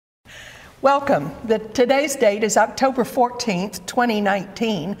Welcome. Today's date is October 14th,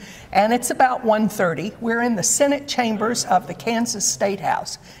 2019, and it's about 1:30. We're in the Senate chambers of the Kansas State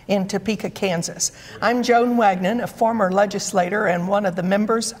House in Topeka, Kansas. I'm Joan Wagnon, a former legislator and one of the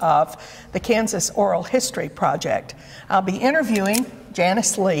members of the Kansas Oral History Project. I'll be interviewing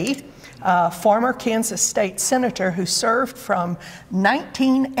Janis Lee, a former Kansas State Senator who served from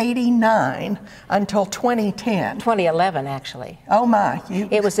 1989 until 2010. 2011, actually. Oh my.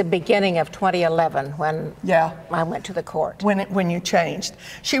 It was the beginning of 2011 when I went to the court. When you changed.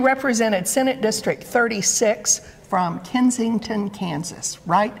 She represented Senate District 36 from Kensington, Kansas,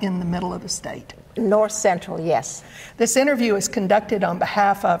 right in the middle of the state. North Central, yes. This interview is conducted on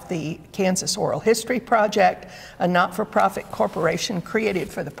behalf of the Kansas Oral History Project, a not-for-profit corporation created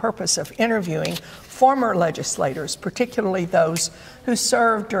for the purpose of interviewing former legislators, particularly those who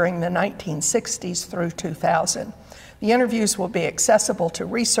served during the 1960s through 2000. The interviews will be accessible to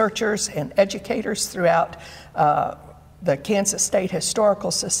researchers and educators throughout the Kansas State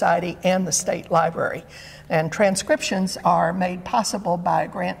Historical Society and the State Library. And transcriptions are made possible by a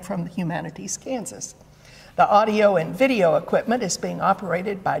grant from the Humanities Kansas. The audio and video equipment is being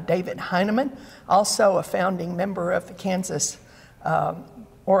operated by David Heineman, also a founding member of the Kansas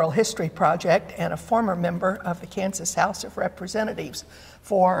Oral History Project and a former member of the Kansas House of Representatives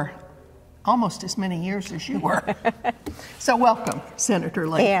for almost as many years as you were. So welcome, Senator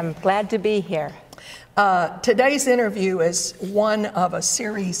Lee. I am glad to be here. Today's interview is one of a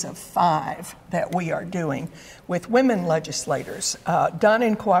series of 5 that we are doing with women legislators, done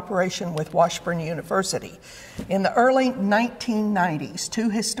in cooperation with Washburn University. In the early 1990s, 2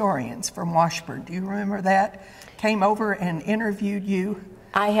 historians from Washburn, do you remember that, came over and interviewed you?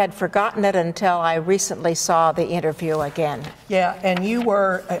 I had forgotten it until I recently saw the interview again. Yeah, and you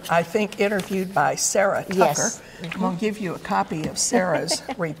were, I think, interviewed by Sarah Tucker. Yes. I'm going to give you a copy of Sarah's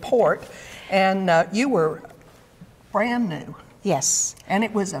report. And you were brand new. Yes. And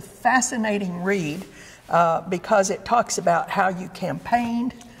it was a fascinating read because it talks about how you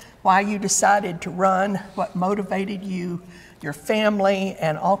campaigned, why you decided to run, what motivated you, your family,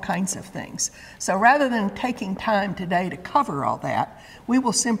 and all kinds of things. So rather than taking time today to cover all that, we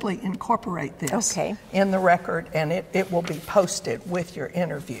will simply incorporate this in the record, and it will be posted with your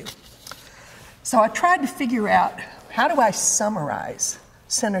interview. So I tried to figure out, how do I summarize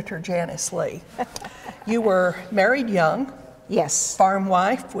Senator Janis Lee? You were married young. Yes. Farm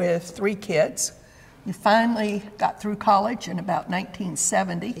wife with 3 kids. You finally got through college in about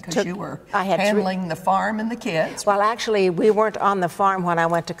 1970 because you were handling the farm and the kids. Well, actually, we weren't on the farm when I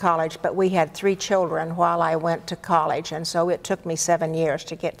went to college, but we had 3 children while I went to college, and so it took me 7 years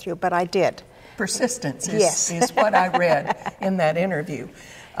to get through, but I did. Persistence is what I read in that interview.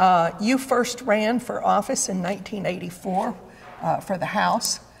 You first ran for office in 1984 for the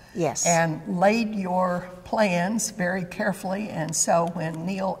House. Yes. And laid your plans very carefully, and so when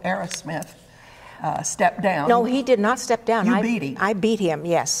Neil Arrowsmith stepped down. No, he did not step down. You beat him. I beat him,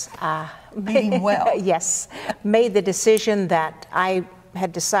 yes. Beat him well. Yes. Made the decision that I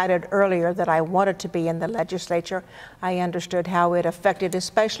had decided earlier that I wanted to be in the legislature. I understood how it affected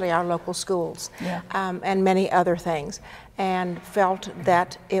especially our local schools and many other things, and felt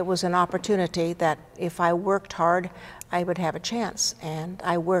that it was an opportunity that if I worked hard, I would have a chance. And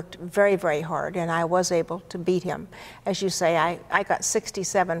I worked very, very hard, and I was able to beat him. As you say, I got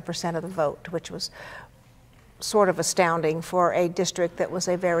 67% of the vote, which was sort of astounding for a district that was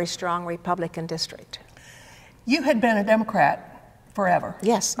a very strong Republican district. You had been a Democrat forever.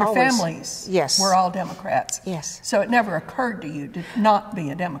 Yes, Your always. families were all Democrats. Yes. So it never occurred to you to not be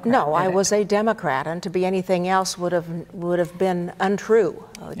a Democrat. No, I was a Democrat, and to be anything else would have been untrue.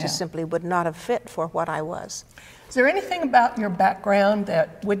 It just simply would not have fit for what I was. Is there anything about your background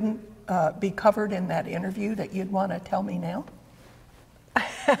that wouldn't be covered in that interview that you'd want to tell me now?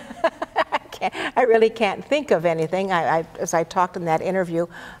 I really can't think of anything. As I talked in that interview,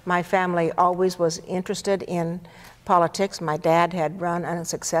 my family always was interested in politics. My dad had run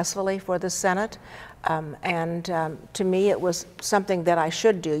unsuccessfully for the Senate, and to me it was something that I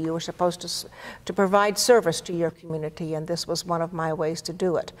should do. You were supposed to provide service to your community, and this was one of my ways to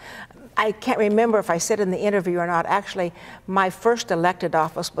do it. I can't remember if I said in the interview or not. Actually, my first elected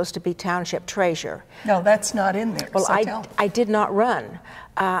office was to be township treasurer. No, that's not in there. Well, I did not run.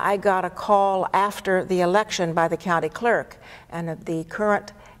 I got a call after the election by the county clerk, and the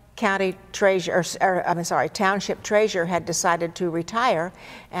current county treasurer, township treasurer had decided to retire,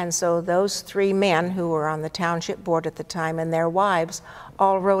 and so those 3 men who were on the township board at the time and their wives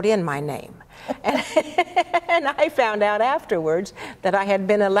all wrote in my name. And I found out afterwards that I had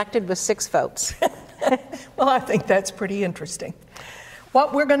been elected with 6 votes. Well, I think that's pretty interesting.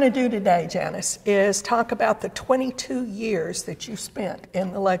 What we're going to do today, Janis, is talk about the 22 years that you spent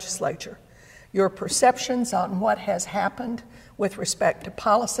in the legislature, your perceptions on what has happened with respect to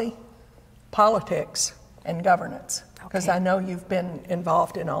policy, politics, and governance, because I know you've been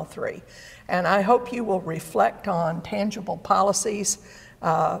involved in all three. And I hope you will reflect on tangible policies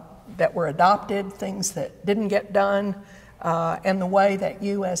that were adopted, things that didn't get done, and the way that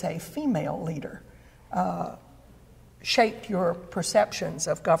you as a female leader shaped your perceptions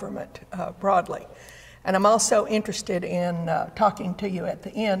of government broadly. And I'm also interested in talking to you at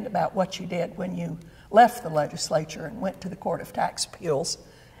the end about what you did when you left the legislature and went to the Court of Tax Appeals,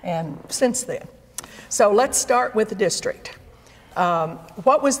 and since then. So let's start with the district.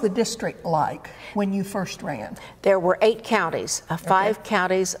 What was the district like when you first ran? There were 8 counties, 5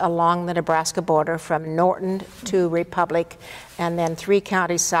 counties along the Nebraska border from Norton to Republic, and then 3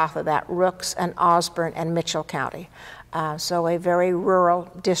 counties south of that, Rooks and Osborne and Mitchell County. So a very rural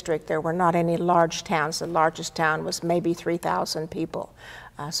district. There were not any large towns. The largest town was maybe 3,000 people.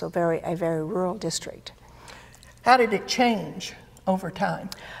 So a very rural district. How did it change over time?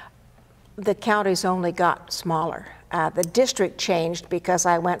 The counties only got smaller. The district changed because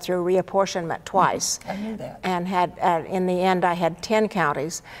I went through reapportionment twice. I knew that. And had, in the end, I had 10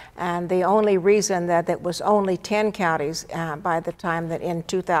 counties. And the only reason that it was only 10 counties by the time that in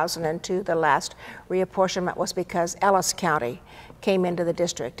 2002, the last reapportionment, was because Ellis County came into the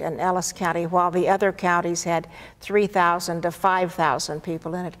district. And Ellis County, while the other counties had 3,000 to 5,000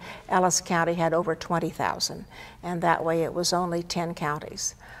 people in it, Ellis County had over 20,000. And that way it was only 10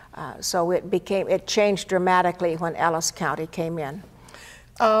 counties. So it changed dramatically when Ellis County came in.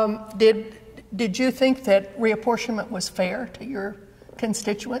 Did you think that reapportionment was fair to your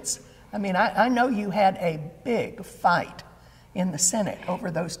constituents? I mean, I know you had a big fight in the Senate over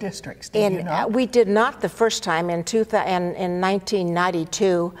those districts. Did you not? We did not the first time. In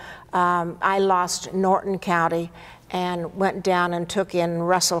 1992, I lost Norton County and went down and took in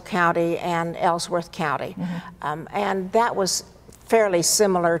Russell County and Ellsworth County. And that was fairly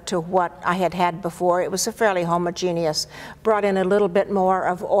similar to what I had had before. It was a fairly homogeneous, brought in a little bit more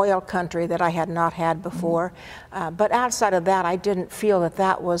of oil country that I had not had before. But outside of that, I didn't feel that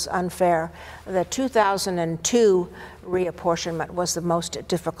that was unfair. The 2002 reapportionment was the most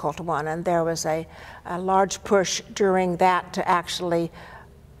difficult one, and there was a large push during that to actually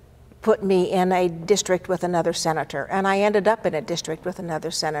put me in a district with another senator. And I ended up in a district with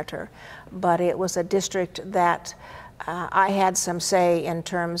another senator, but it was a district that I had some say in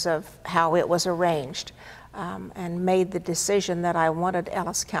terms of how it was arranged, and made the decision that I wanted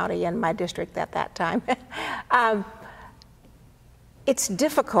Ellis County in my district at that time. It's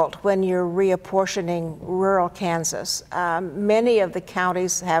difficult when you're reapportioning rural Kansas. Many of the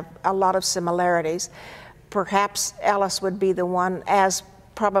counties have a lot of similarities. Perhaps Ellis would be the one, as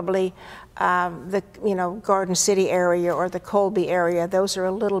probably the Garden City area or the Colby area. Those are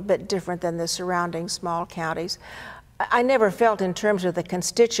a little bit different than the surrounding small counties. I never felt in terms of the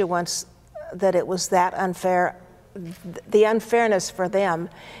constituents that it was that unfair. The unfairness for them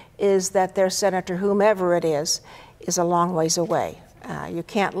is that their senator, whomever it is a long ways away. You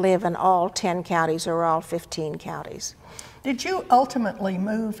can't live in all 10 counties or all 15 counties. Did you ultimately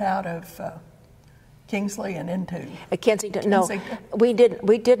move out of Kingsley and into Kensington? No, we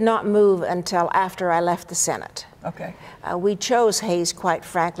did not move until after I left the Senate. Okay. We chose Hayes, quite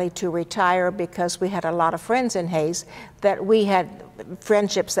frankly, to retire because we had a lot of friends in Hayes, that we had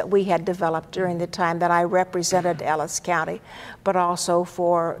friendships that we had developed during the time that I represented Ellis County, but also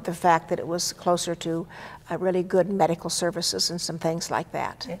for the fact that it was closer to really good medical services and some things like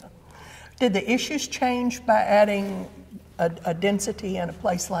that. Yeah. Did the issues change by adding a density in a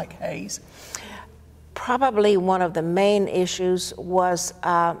place like Hayes? Probably one of the main issues was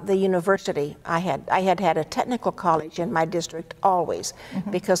the university. I had had a technical college in my district always,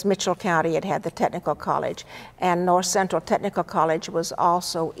 because Mitchell County had the technical college, and North Central Technical College was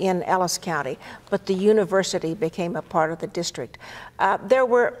also in Ellis County, but the university became a part of the district. There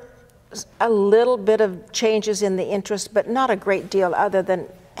were a little bit of changes in the interest, but not a great deal, other than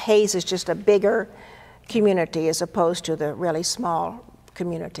Hayes is just a bigger community as opposed to the really small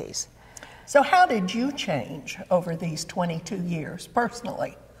communities. So how did you change over these 22 years,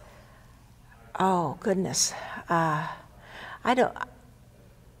 personally? Oh, goodness. I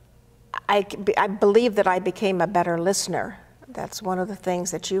believe that I became a better listener. That's one of the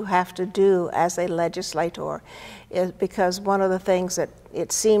things that you have to do as a legislator, is because one of the things that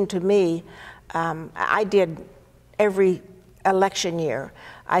it seemed to me, I did every election year.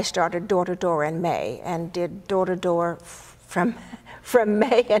 I started door-to-door in May and did door-to-door from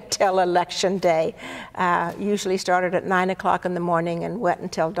May until Election Day. Usually started at 9 o'clock in the morning and went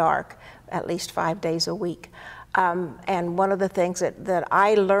until dark, at least 5 days a week. And one of the things that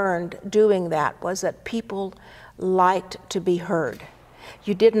I learned doing that was that people liked to be heard.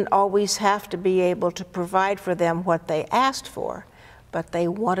 You didn't always have to be able to provide for them what they asked for, but they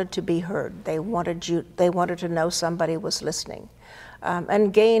wanted to be heard. They wanted to know somebody was listening.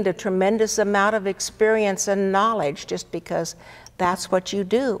 And gained a tremendous amount of experience and knowledge just because that's what you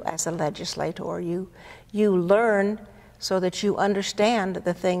do as a legislator. You learn so that you understand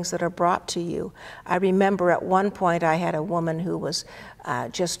the things that are brought to you. I remember at one point I had a woman who was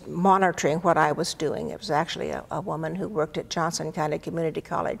just monitoring what I was doing. It was actually a woman who worked at Johnson County Community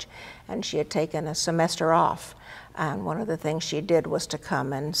College, and she had taken a semester off. And one of the things she did was to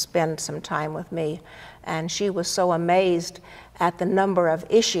come and spend some time with me. And she was so amazed at the number of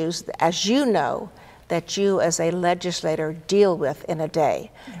issues, as you know, that you as a legislator deal with in a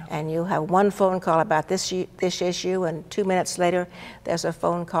day. Yeah. And you have one phone call about this issue, and 2 minutes later, there's a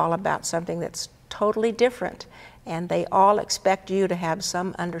phone call about something that's totally different. And they all expect you to have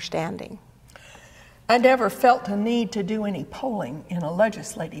some understanding. I never felt a need to do any polling in a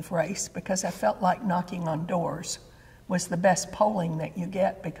legislative race because I felt like knocking on doors was the best polling that you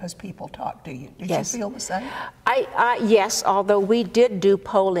get because people talk to you. Did Yes. you feel the same? Yes, although we did do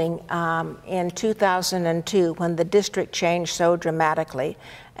polling in 2002 when the district changed so dramatically,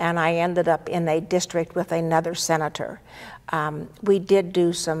 and I ended up in a district with another senator. We did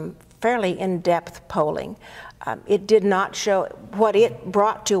do some fairly in-depth polling. It did not show, what it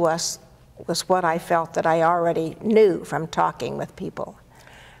brought to us was what I felt that I already knew from talking with people.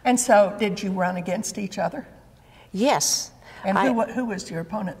 And so did you run against each other? Yes. And who was your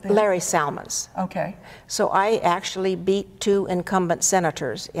opponent then? Larry Salmons. Okay. So I actually beat 2 incumbent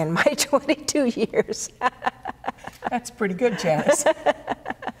senators in my 22 years. That's pretty good, Janis.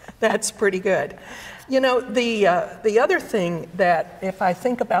 That's pretty good. You know, the other thing that, if I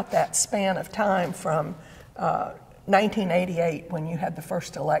think about that span of time from 1988, when you had the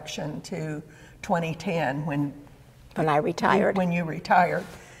first election, to 2010, when I retired. When you retired,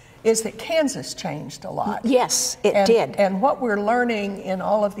 is that Kansas changed a lot. Yes, it did. And what we're learning in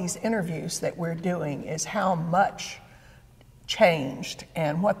all of these interviews that we're doing is how much changed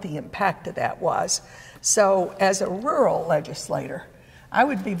and what the impact of that was. So as a rural legislator, I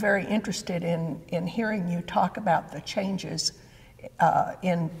would be very interested in hearing you talk about the changes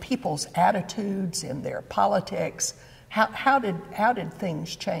in people's attitudes, in their politics. How did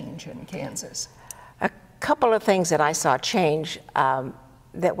things change in Kansas? A couple of things that I saw change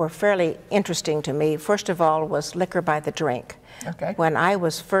that were fairly interesting to me. First of all was liquor by the drink. Okay. When I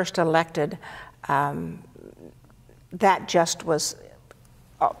was first elected, that just was,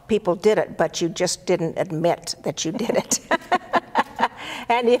 people did it, but you just didn't admit that you did it.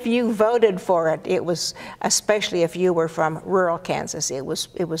 And if you voted for it, it was, especially if you were from rural Kansas, it was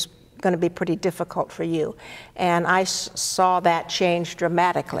going to be pretty difficult for you. And I saw that change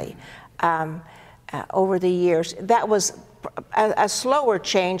dramatically over the years. That was a slower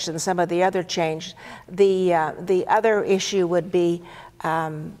change than some of the other change. The other issue would be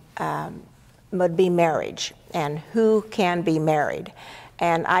marriage and who can be married.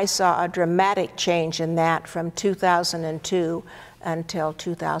 And I saw a dramatic change in that from 2002 until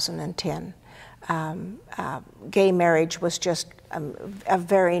 2010. Gay marriage was just a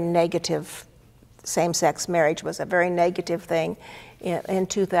very negative, same-sex marriage was a very negative thing in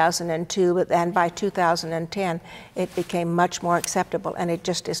 2002, and by 2010 it became much more acceptable, and it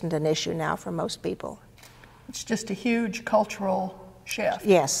just isn't an issue now for most people. It's just a huge cultural shift.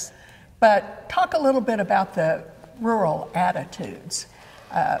 Yes. But talk a little bit about the rural attitudes.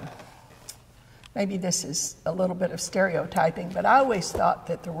 Maybe this is a little bit of stereotyping, but I always thought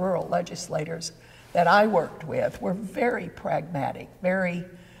that the rural legislators that I worked with were very pragmatic, very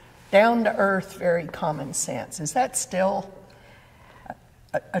down-to-earth, very common sense. Is that still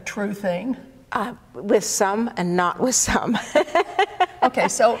a true thing? With some and not with some. Okay,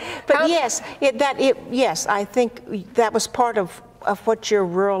 so... But yes, yes, I think that was part of what your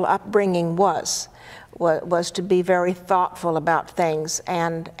rural upbringing was to be very thoughtful about things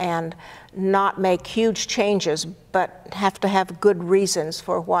and not make huge changes, but have to have good reasons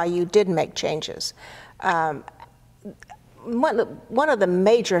for why you did make changes. One of the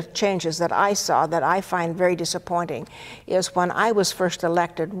major changes that I saw that I find very disappointing is when I was first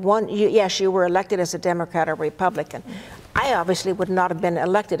elected. Yes, you were elected as a Democrat or Republican. I obviously would not have been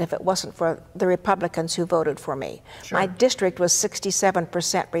elected if it wasn't for the Republicans who voted for me. Sure. My district was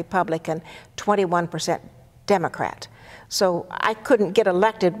 67% Republican, 21% Democrat. So I couldn't get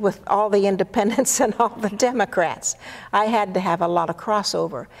elected with all the independents and all the Democrats. I had to have a lot of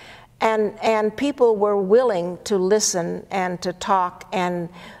crossover. And people were willing to listen and to talk, and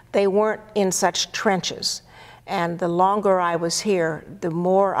they weren't in such trenches. And the longer I was here, the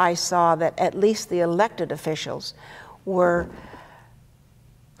more I saw that at least the elected officials were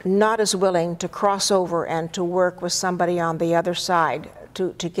not as willing to cross over and to work with somebody on the other side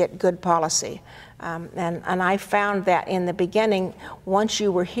to get good policy. And I found that in the beginning, once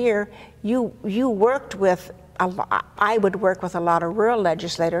you were here, you worked with I would work with a lot of rural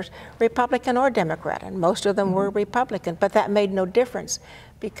legislators, Republican or Democrat, and most of them were Republican, but that made no difference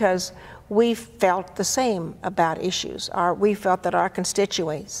because we felt the same about issues. We felt that our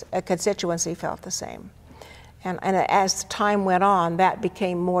constituency felt the same. And as time went on, that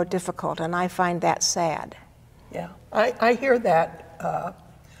became more difficult, and I find that sad. Yeah, I hear that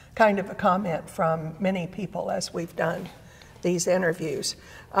kind of a comment from many people as we've done these interviews.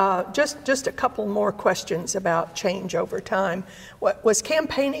 Just a couple more questions about change over time. Was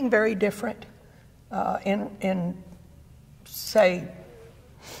campaigning very different in say,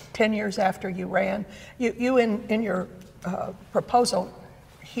 10 years after you ran? You in your proposal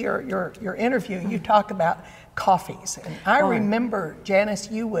here, your interview, you talk about coffees. And I remember,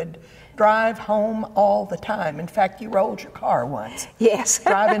 Janis, you would drive home all the time. In fact, you rolled your car once. Yes.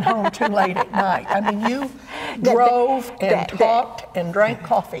 Driving home too late at night. I mean, you drove and talked and drank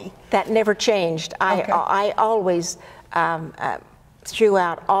coffee. That never changed. Okay. I always,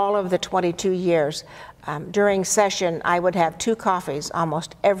 throughout all of the 22 years, during session, I would have 2 coffees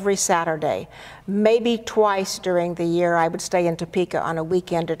almost every Saturday. Maybe twice during the year I would stay in Topeka on a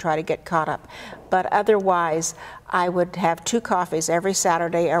weekend to try to get caught up. But otherwise, I would have 2 coffees every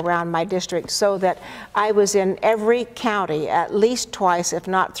Saturday around my district so that I was in every county at least twice, if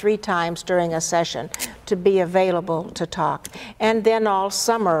not 3 times during a session to be available to talk. And then all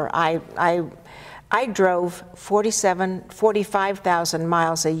summer, I drove 45,000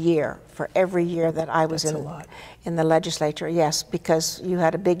 miles a year for every year that I was in the legislature. Yes, because you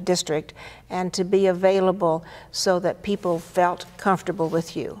had a big district, and to be available so that people felt comfortable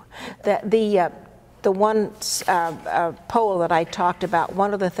with you. The one poll that I talked about,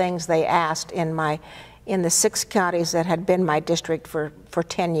 one of the things they asked in the 6 counties that had been my district for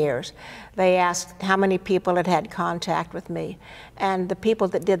 10 years, they asked how many people had had contact with me. And the people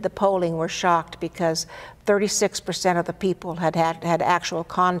that did the polling were shocked because 36% of the people had actual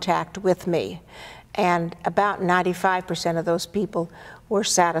contact with me. And about 95% of those people were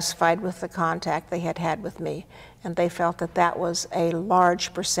satisfied with the contact they had had with me. And they felt that that was a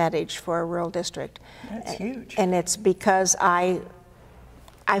large percentage for a rural district. That's huge. And it's because I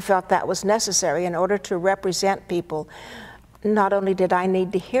felt that was necessary in order to represent people. Not only did I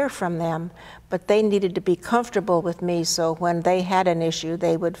need to hear from them, but they needed to be comfortable with me so when they had an issue,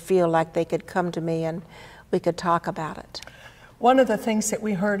 they would feel like they could come to me and we could talk about it. One of the things that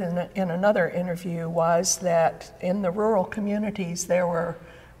we heard in another interview was that in the rural communities there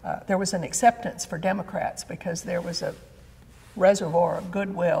was an acceptance for Democrats because there was a reservoir of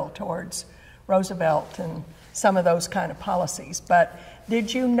goodwill towards Roosevelt and some of those kind of policies. But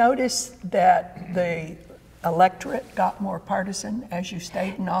did you notice that the electorate got more partisan as you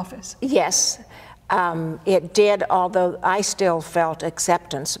stayed in office? Yes, it did, although I still felt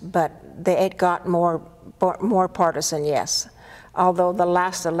acceptance, but it got more partisan, yes. Although the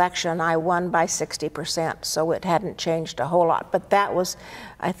last election I won by 60%, so it hadn't changed a whole lot. But that was,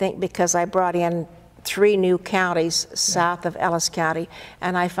 I think, because I brought in 3 new counties south of Ellis County,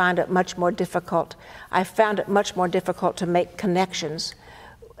 and I found it much more difficult. I found it much more difficult to make connections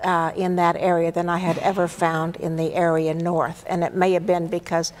in that area than I had ever found in the area north. And it may have been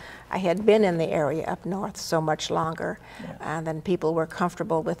because I had been in the area up north so much longer, and then people were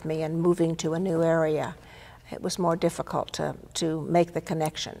comfortable with me and moving to a new area. It was more difficult to make the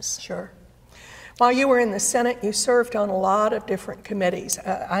connections. Sure. While you were in the Senate, you served on a lot of different committees.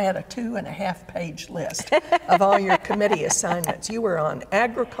 I had a 2.5-page list of all your committee assignments. You were on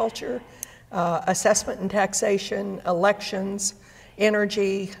agriculture, assessment and taxation, elections,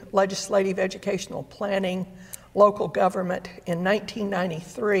 energy, legislative educational planning, local government. In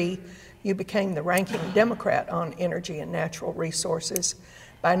 1993, you became the ranking Democrat on energy and natural resources.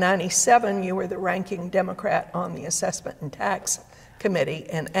 By 97, you were the ranking Democrat on the Assessment and Tax Committee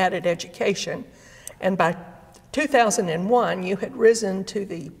and added education. And by 2001, you had risen to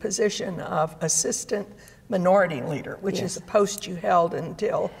the position of Assistant Minority Leader, which is a post you held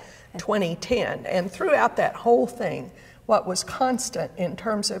until 2010. And throughout that whole thing, what was constant in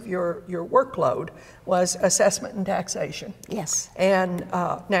terms of your workload was assessment and taxation. Yes. And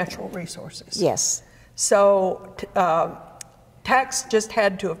natural resources. Yes. So tax just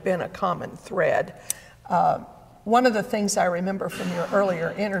had to have been a common thread. One of the things I remember from your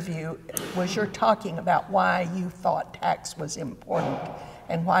earlier interview was you're talking about why you thought tax was important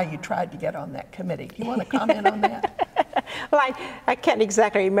and why you tried to get on that committee. Do you want to comment on that? Well, I can't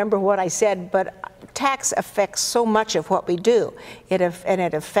exactly remember what I said, but tax affects so much of what we do. It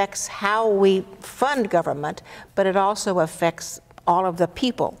affects how we fund government, but it also affects all of the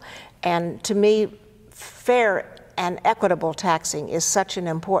people. And to me, fair and equitable taxing is such an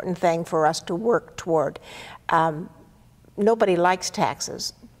important thing for us to work toward. Nobody likes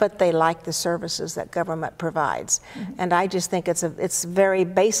taxes, but they like the services that government provides. Mm-hmm. And I just think it's very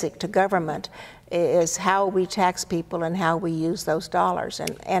basic to government is how we tax people and how we use those dollars.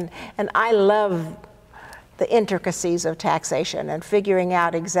 And I love the intricacies of taxation and figuring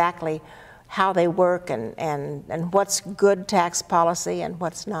out exactly how they work and what's good tax policy and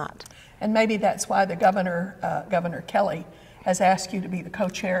what's not. And maybe that's why the Governor Kelly has asked you to be the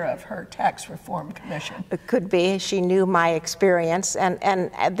co-chair of her Tax Reform Commission. It could be. She knew my experience, and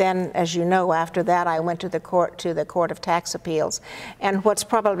then, as you know, after that I went to the Court of Tax Appeals. And what's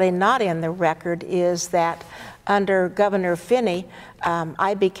probably not in the record is that under Governor Finney,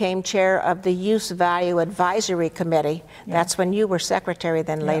 I became chair of the Use Value Advisory Committee. Yeah. That's when you were secretary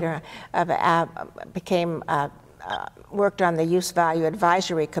then later. Worked on the Use Value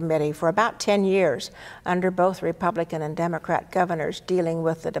Advisory Committee for about 10 years under both Republican and Democrat governors, dealing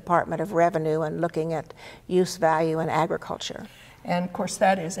with the Department of Revenue and looking at use value in agriculture. And of course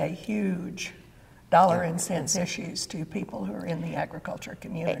that is a huge dollar and cents issues to people who are in the agriculture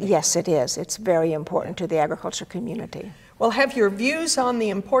community. Yes, it is. It's very important to the agriculture community. Well, have your views on the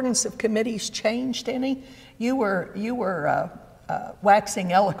importance of committees changed any? You were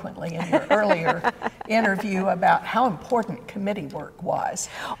waxing eloquently in your earlier interview about how important committee work was.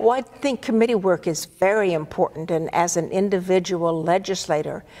 Well, I think committee work is very important, and as an individual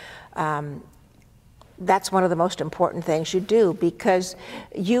legislator, that's one of the most important things you do because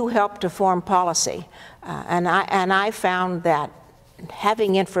you help to form policy. And I found that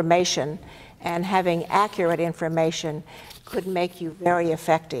having information and having accurate information could make you very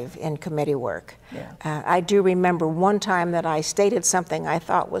effective in committee work. Yeah. I do remember one time that I stated something I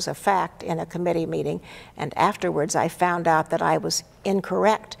thought was a fact in a committee meeting, and afterwards I found out that I was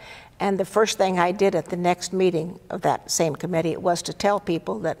incorrect. And the first thing I did at the next meeting of that same committee was to tell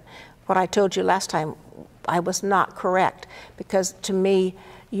people that what I told you last time, I was not correct, because to me,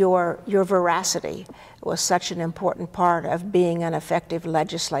 your veracity was such an important part of being an effective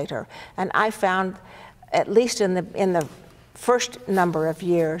legislator. And I found, at least in the first number of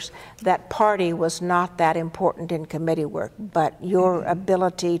years, that party was not that important in committee work, but your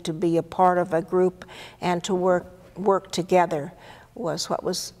ability to be a part of a group and to work together was what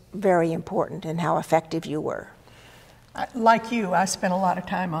was very important in how effective you were. Like you, I spent a lot of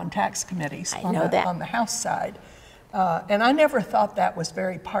time on tax committees on the House side, and I never thought that was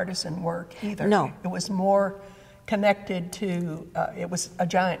very partisan work either. No. It was more connected to, it was a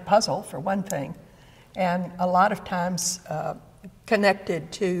giant puzzle for one thing, and a lot of times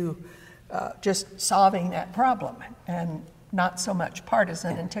connected to just solving that problem, and not so much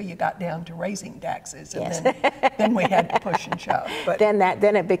partisan until you got down to raising taxes, and yes. then we had to push and shove. But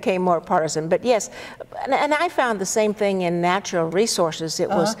then it became more partisan. But yes, and I found the same thing in natural resources. It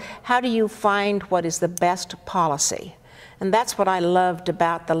was, how do you find what is the best policy? And that's what I loved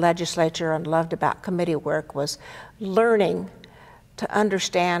about the legislature and loved about committee work, was learning to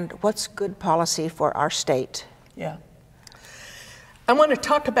understand what's good policy for our state. Yeah. I want to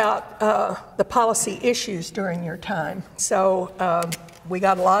talk about the policy issues during your time. So we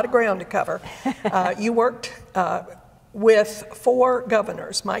got a lot of ground to cover. You worked with 4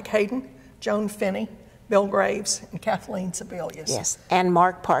 governors, Mike Hayden, Joan Finney, Bill Graves, and Kathleen Sebelius. Yes, and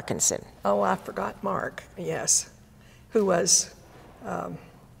Mark Parkinson. Oh, I forgot Mark, yes, who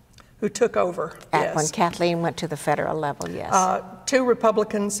took over. Yes. When Kathleen went to the federal level, yes. 2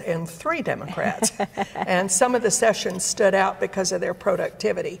 Republicans and 3 Democrats. And some of the sessions stood out because of their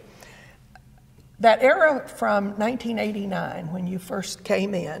productivity. That era from 1989, when you first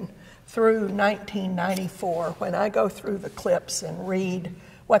came in, through 1994, when I go through the clips and read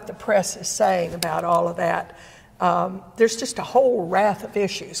what the press is saying about all of that, there's just a whole raft of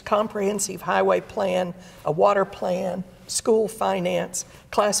issues: comprehensive highway plan, a water plan, school finance,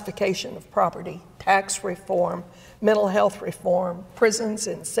 classification of property, tax reform, mental health reform, prisons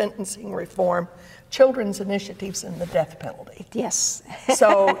and sentencing reform, children's initiatives, and the death penalty. Yes.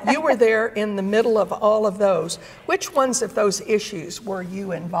 So you were there in the middle of all of those. Which ones of those issues were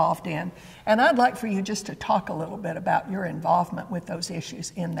you involved in? And I'd like for you just to talk a little bit about your involvement with those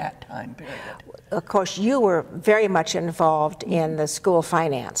issues in that time period. Of course, you were very much involved in the school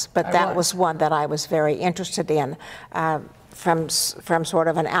finance, but that was one that I was very interested in. From sort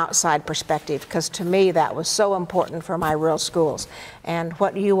of an outside perspective, because to me that was so important for my rural schools. And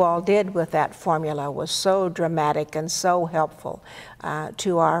what you all did with that formula was so dramatic and so helpful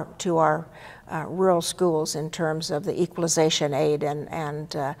to our rural schools in terms of the equalization aid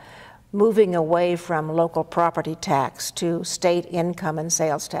and moving away from local property tax to state income and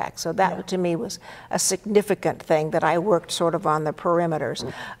sales tax. So that to me was a significant thing that I worked sort of on the perimeters.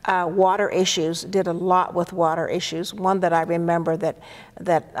 Water issues, did a lot with water issues. One that I remember that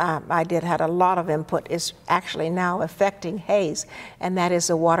I had a lot of input is actually now affecting Hayes, and that is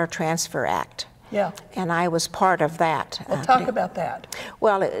the Water Transfer Act. Yeah. And I was part of that. Well, talk about that.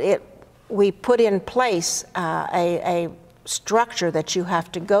 Well, we put in place a structure that you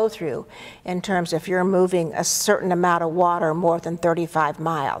have to go through in terms if you're moving a certain amount of water more than 35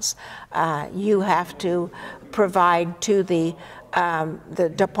 miles. You have to provide to the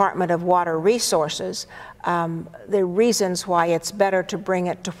Department of Water Resources the reasons why it's better to bring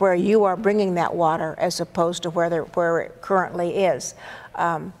it to where you are bringing that water as opposed to where it currently is.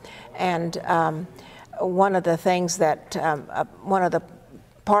 One of the things that, one of the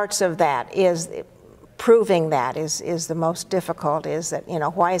parts of that is proving that is the most difficult, is that,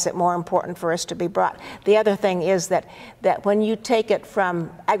 why is it more important for us to be brought? The other thing is that when you take it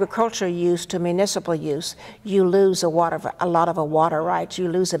from agricultural use to municipal use, you lose a lot of a water right. You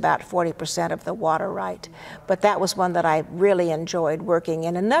lose about 40% of the water right. But that was one that I really enjoyed working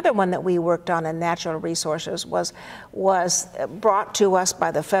in. Another one that we worked on in natural resources was brought to us by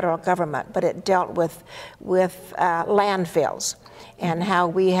the federal government, but it dealt with landfills and how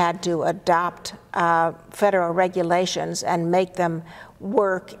we had to adopt federal regulations and make them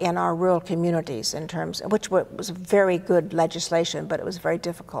work in our rural communities which was very good legislation, but it was very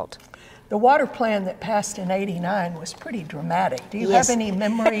difficult. The water plan that passed in '89 was pretty dramatic. Do you Yes. have any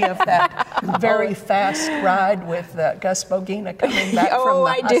memory of that very fast ride with Gus Bogina coming back from the hospital? Oh,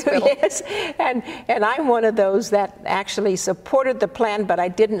 I do, yes. And I'm one of those that actually supported the plan, but I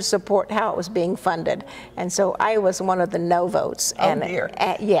didn't support how it was being funded. And so I was one of the no votes. Oh, dear.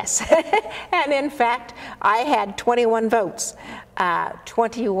 Yes. And in fact, I had 21 votes,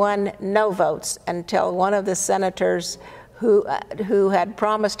 21 no votes, until one of the senators who had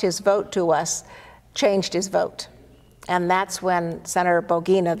promised his vote to us changed his vote. And that's when Senator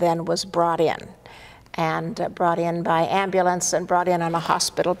Bogina then was brought in, and brought in by ambulance and brought in on a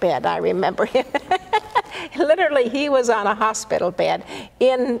hospital bed. I remember him. Literally, he was on a hospital bed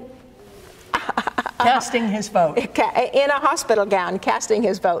casting his vote. In a hospital gown, casting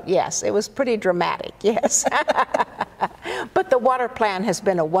his vote, yes. It was pretty dramatic, yes. But the water plan has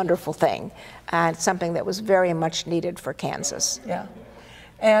been a wonderful thing, and something that was very much needed for Kansas. Yeah.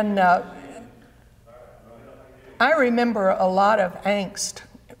 And I remember a lot of angst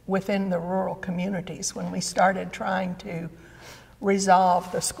within the rural communities when we started trying to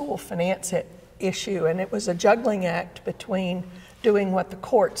resolve the school finance issue, and it was a juggling act between doing what the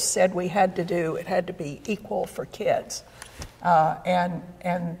courts said we had to do, it had to be equal for kids,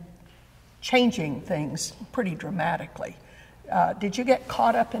 and changing things pretty dramatically. Did you get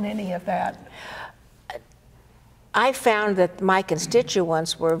caught up in any of that? I found that my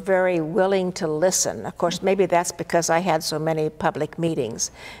constituents were very willing to listen. Of course, maybe that's because I had so many public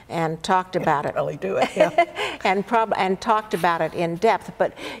meetings and talked about it. Really do it, yeah. and talked about it in depth.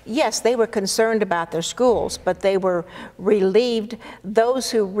 But yes, they were concerned about their schools, but they were relieved. Those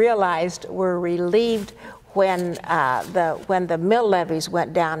who realized were relieved when the mill levies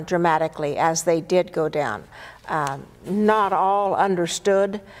went down dramatically, as they did go down. Not all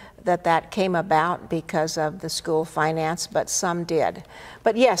understood that came about because of the school finance, but some did.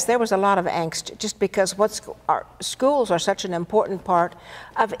 But yes, there was a lot of angst, just because our schools are such an important part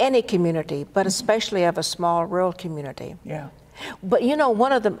of any community, but especially of a small rural community. Yeah. But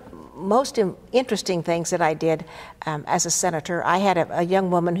one of the most interesting things that I did as a senator, I had a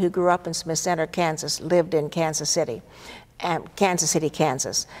young woman who grew up in Smith Center, Kansas, lived in Kansas City,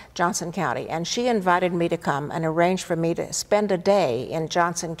 Kansas, Johnson County, and she invited me to come and arranged for me to spend a day in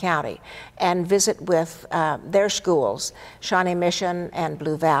Johnson County and visit with their schools, Shawnee Mission and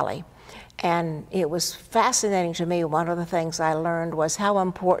Blue Valley. And it was fascinating to me. One of the things I learned was how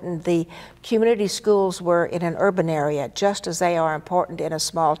important the community schools were in an urban area, just as they are important in a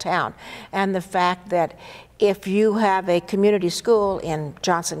small town. And the fact that if you have a community school in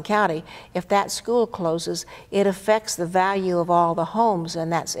Johnson County, if that school closes, it affects the value of all the homes,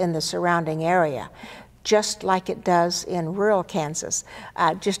 and that's in the surrounding area, just like it does in rural Kansas,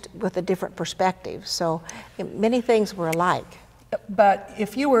 just with a different perspective. So many things were alike. But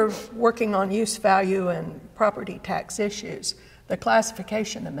if you were working on use value and property tax issues, the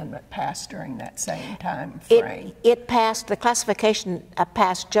classification amendment passed during that same time frame. It passed, the classification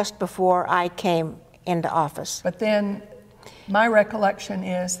passed just before I came into office. But then my recollection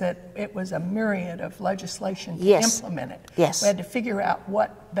is that it was a myriad of legislation to implement it. Yes. We had to figure out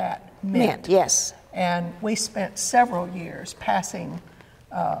what that meant. Yes. And we spent several years passing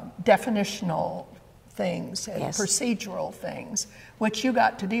definitional things and procedural things, which you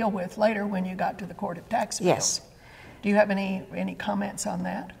got to deal with later when you got to the Court of Tax Appeals. Yes. Do you have any comments on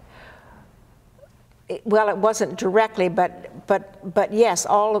that? Well, it wasn't directly, but yes,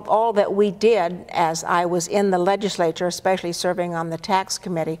 all that we did as I was in the legislature, especially serving on the tax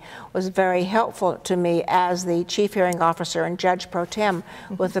committee, was very helpful to me as the chief hearing officer and judge pro tem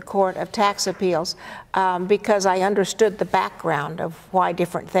with the Court of Tax Appeals, because I understood the background of why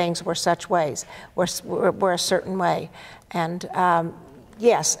different things were such ways, were a certain way. And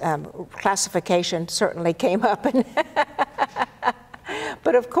yes, classification certainly came up.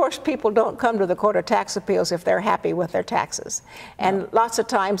 But of course, people don't come to the Court of Tax Appeals if they're happy with their taxes. And lots of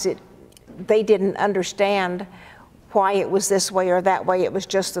times they didn't understand why it was this way or that way. It was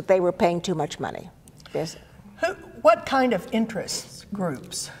just that they were paying too much money. Yes. What kind of interest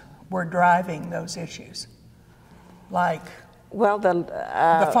groups were driving those issues? Like well,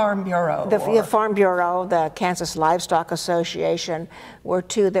 the Farm Bureau? The Farm Bureau, the Kansas Livestock Association were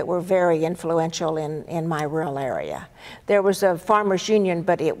two that were very influential in my rural area. There was a farmers union,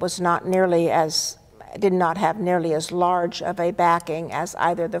 but it was not nearly as, did not have nearly as large of a backing as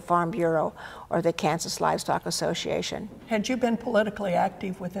either the Farm Bureau or the Kansas Livestock Association. Had you been politically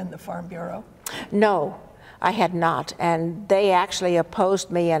active within the Farm Bureau? No, I had not. And they actually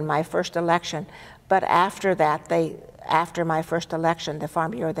opposed me in my first election. But after that, after my first election, the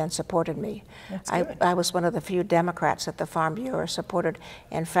Farm Bureau then supported me. I was one of the few Democrats that the Farm Bureau supported.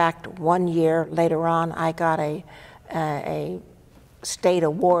 In fact, 1 year later on, I got a state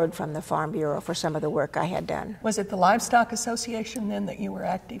award from the Farm Bureau for some of the work I had done. Was it the Livestock Association then that you were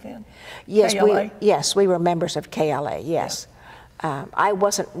active in? Yes, KLA? we were members of KLA, yes. Yeah. I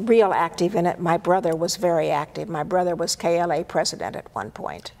wasn't real active in it. My brother was very active. My brother was KLA president at one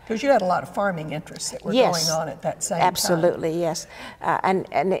point. Because you had a lot of farming interests that were going on at that same time. Absolutely, yes. And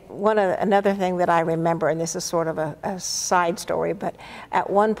another thing that I remember, and this is sort of a side story, but at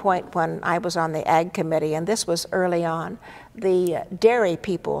one point when I was on the Ag Committee, and this was early on, the dairy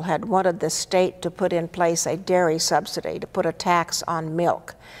people had wanted the state to put in place a dairy subsidy, to put a tax on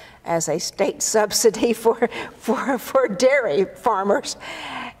milk as a state subsidy for dairy farmers.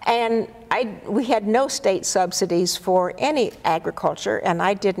 And we had no state subsidies for any agriculture, and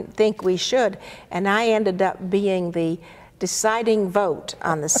I didn't think we should. And I ended up being the deciding vote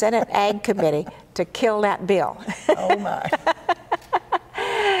on the Senate Ag Committee to kill that bill. Oh my.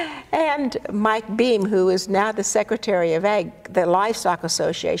 And Mike Beam, who is now the Secretary of Ag, the Livestock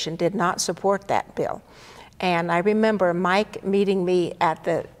Association, did not support that bill. And I remember Mike meeting me at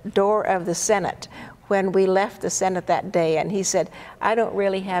the door of the Senate when we left the Senate that day, and he said, I don't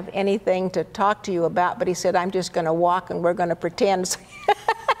really have anything to talk to you about, but he said, I'm just going to walk and we're going to pretend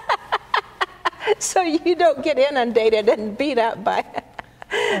so you don't get inundated and beat up by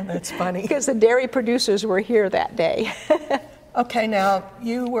Oh, that's funny. Because the dairy producers were here that day. Okay, now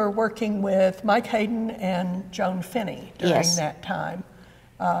you were working with Mike Hayden and Joan Finney during that time,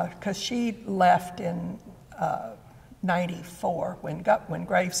 because she left in 94 when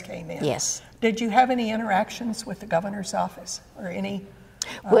Graves came in. Yes. Did you have any interactions with the governor's office or any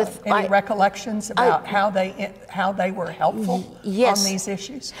recollections about how they were helpful on these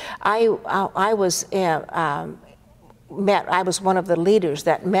issues? I was one of the leaders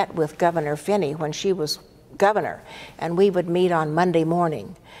that met with Governor Finney when she was governor, and we would meet on Monday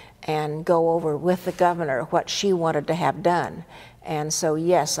morning and go over with the governor what she wanted to have done. And so,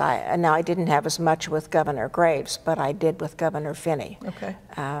 yes, now I didn't have as much with Governor Graves, but I did with Governor Finney. Okay.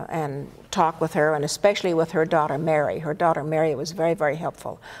 And talk with her, and especially with her daughter Mary. Her daughter Mary was very, very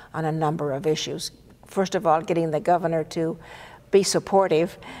helpful on a number of issues. First of all, getting the governor to be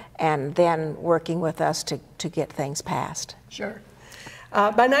supportive, and then working with us to get things passed. Sure.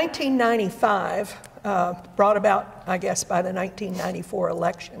 By 1995, brought about, I guess, by the 1994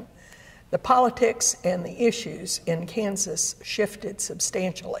 election, The politics and the issues in Kansas shifted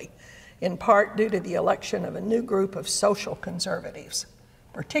substantially, in part due to the election of a new group of social conservatives,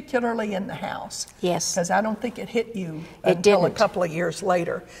 particularly in the House. Yes. Because I don't think it hit you until a couple of years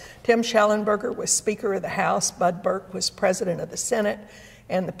later. Tim Schallenberger was Speaker of the House, Bud Burke was President of the Senate,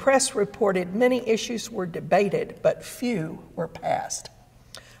 and the press reported many issues were debated, but few were passed.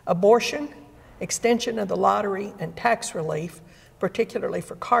 Abortion, extension of the lottery, and tax relief, particularly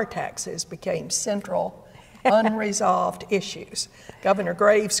for car taxes, became central unresolved issues. Governor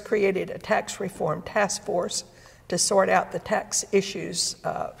Graves created a tax reform task force to sort out the tax issues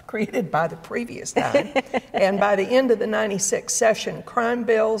created by the previous time. And by the end of the '96 session, crime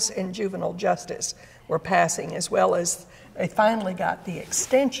bills and juvenile justice were passing, as well as they finally got the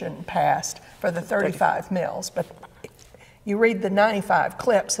extension passed for the 35 mills. But you read the 95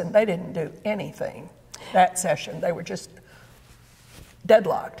 clips and they didn't do anything that session. They were just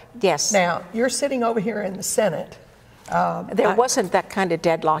deadlocked. Yes. Now, you're sitting over here in the Senate. There wasn't that kind of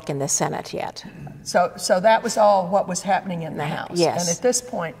deadlock in the Senate yet. So that was all what was happening in the House. Yes. And at this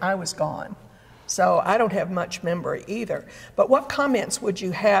point, I was gone. So I don't have much memory either. But what comments would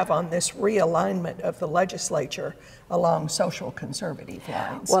you have on this realignment of the legislature along social conservative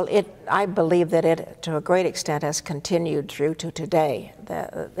lines? Well, I believe that it, to a great extent, has continued through to today.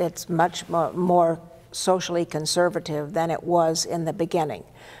 It's much more socially conservative than it was in the beginning,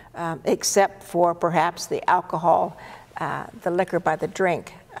 except for perhaps the alcohol, the liquor by the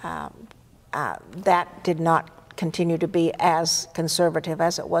drink. That did not continue to be as conservative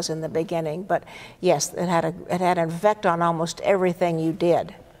as it was in the beginning. But yes, it had an effect on almost everything you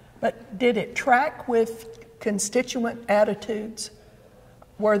did. But did it track with constituent attitudes?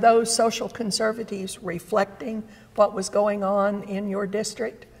 Were those social conservatives reflecting what was going on in your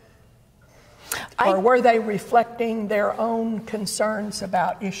district? Or were they reflecting their own concerns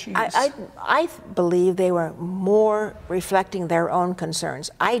about issues? I believe they were more reflecting their own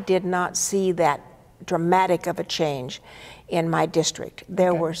concerns. I did not see that dramatic of a change in my district.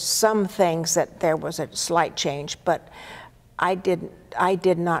 There were some things that there was a slight change, but I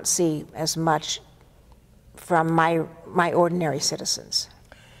did not see as much from my ordinary citizens.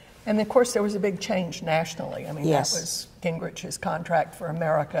 And of course, there was a big change nationally. I mean, yes. That was Gingrich's contract for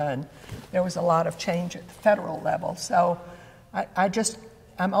America, and there was a lot of change at the federal level. So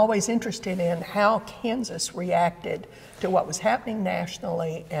I'm always interested in how Kansas reacted to what was happening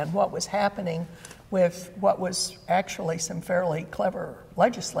nationally and what was happening with what was actually some fairly clever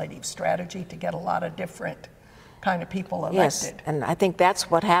legislative strategy to get a lot of different kind of people elected. Yes, and I think that's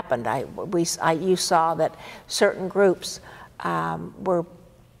what happened. You saw that certain groups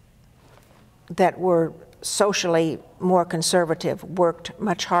that were socially more conservative worked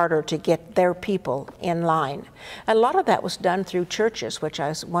much harder to get their people in line. A lot of that was done through churches, which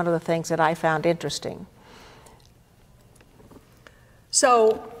is one of the things that I found interesting.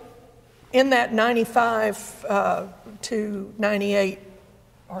 So in that 95 to 98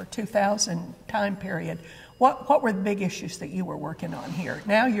 or 2000 time period, what were the big issues that you were working on here?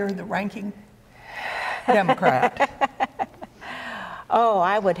 Now you're the ranking Democrat. Oh,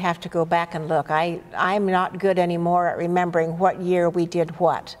 I would have to go back and look. I'm not good anymore at remembering what year we did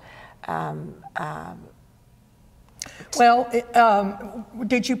what.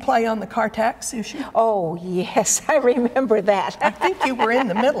 Did you play on the car tax issue? Oh, yes, I remember that. I think you were in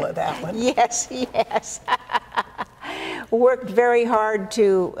the middle of that one. Yes. Worked very hard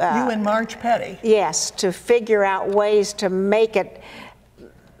to... you and Marge Petty. Yes, to figure out ways to make it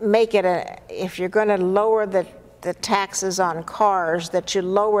if you're going to lower the taxes on cars, that you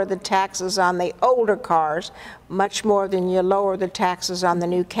lower the taxes on the older cars much more than you lower the taxes on the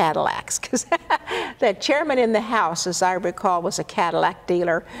new Cadillacs. Because the chairman in the House, as I recall, was a Cadillac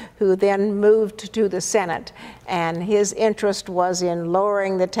dealer who then moved to the Senate, and his interest was in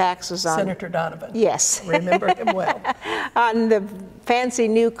lowering the taxes on... Senator Donovan. Yes. Remember him well. On the fancy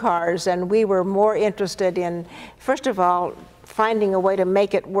new cars, and we were more interested in, first of all, finding a way to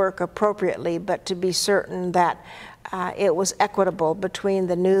make it work appropriately, but to be certain that it was equitable between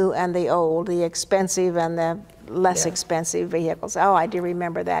the new and the old, the expensive and the less expensive vehicles. Oh, I do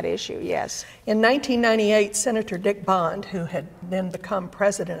remember that issue, yes. In 1998, Senator Dick Bond, who had then become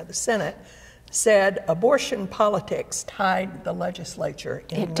president of the Senate, said abortion politics tied the legislature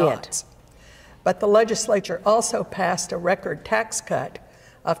in knots. But the legislature also passed a record tax cut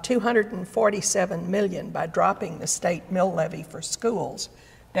of $247 million by dropping the state mill levy for schools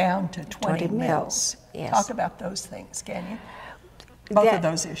down to 20 mills. Yes. Talk about those things, can you? Both of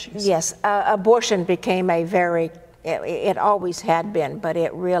those issues. Yes, abortion became a very it always had been, but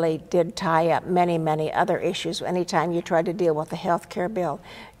it really did tie up many, many other issues. Anytime you tried to deal with the health care bill,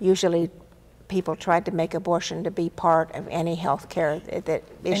 usually people tried to make abortion to be part of any health care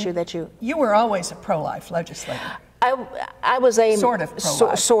issue that you... You were always a pro-life legislator. I was a... Sort of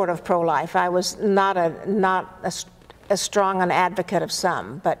pro-life. Sort of pro-life. I was not as strong an advocate of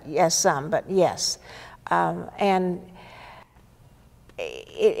some, but yes. And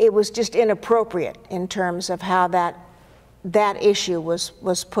it was just inappropriate in terms of how that issue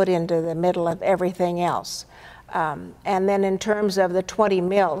was put into the middle of everything else. And then in terms of the 20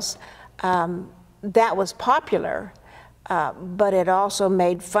 mills, that was popular, but it also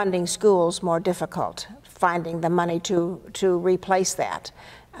made funding schools more difficult, finding the money to replace that,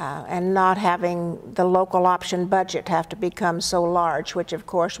 and not having the local option budget have to become so large, which of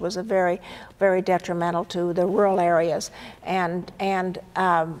course was a very, very detrimental to the rural areas, and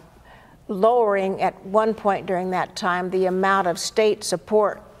lowering at one point during that time the amount of state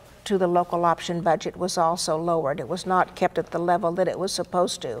support to the local option budget was also lowered. It was not kept at the level that it was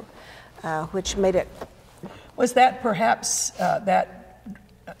supposed to, which made it... Was that perhaps that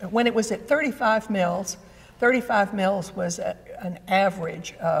when it was at 35 mills was an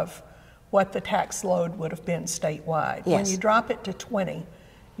average of what the tax load would have been statewide. Yes. When you drop it to 20,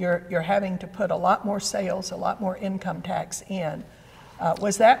 you're having to put a lot more sales, a lot more income tax in.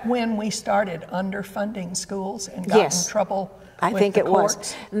 Was that when we started underfunding schools and got in trouble with the courts? I think it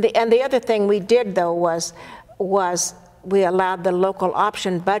was. And the other thing we did, though, was we allowed the local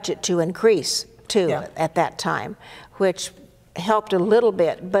option budget to increase, too, at that time, which helped a little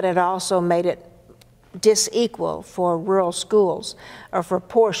bit, but it also made it disequal for rural schools, or for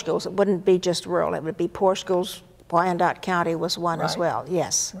poor schools. It wouldn't be just rural, it would be poor schools. Wyandotte County was one as well,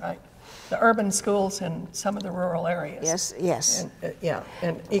 yes. Right. The urban schools in some of the rural areas. Yes. And,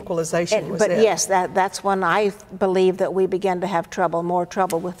 and equalization was But yes, that's when I believe that we began to have more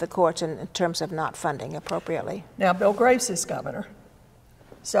trouble with the courts in terms of not funding appropriately. Now, Bill Graves is governor,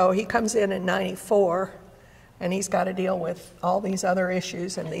 so he comes in 94, and he's got to deal with all these other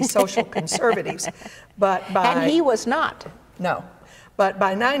issues and these social conservatives. And he was not. No. But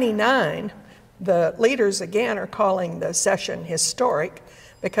by 99, the leaders again are calling the session historic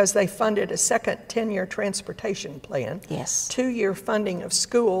because they funded a second 10-year transportation plan, 2-year funding of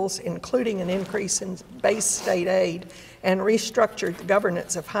schools, including an increase in base state aid, and restructured the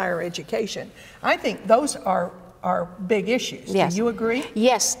governance of higher education. I think those are big issues. Yes. Do you agree?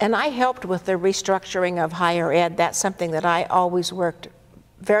 Yes, and I helped with the restructuring of higher ed. That's something that I always worked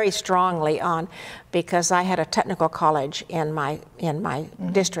very strongly on because I had a technical college in my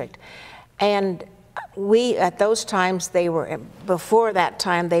district. And we, at those times, before that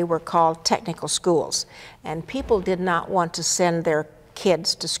time, they were called technical schools. And people did not want to send their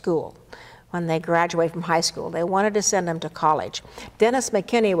kids to school when they graduate from high school. They wanted to send them to college. Dennis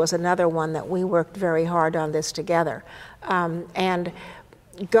McKinney was another one that we worked very hard on this together, and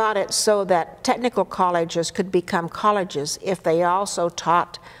got it so that technical colleges could become colleges if they also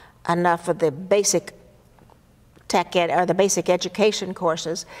taught enough of the basic tech ed, or the basic education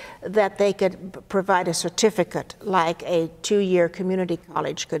courses, that they could provide a certificate like a 2-year community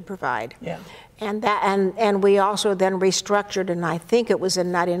college could provide. Yeah. And we also then restructured, and I think it was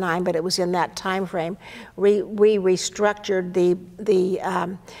in 99, but it was in that time frame, we restructured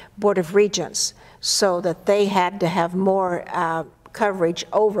the Board of Regents so that they had to have more coverage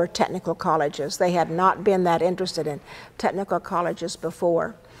over technical colleges. They had not been that interested in technical colleges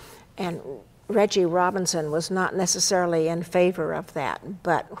before. And Reggie Robinson was not necessarily in favor of that,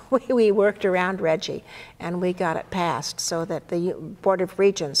 but we worked around Reggie and we got it passed so that the Board of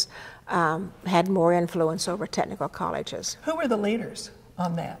Regents had more influence over technical colleges. Who were the leaders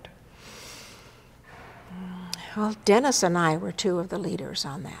on that? Well, Dennis and I were two of the leaders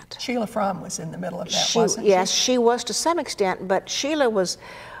on that. Sheila Fromm was in the middle of that, wasn't she? Yes, she was to some extent, but Sheila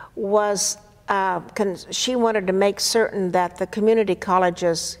she wanted to make certain that the community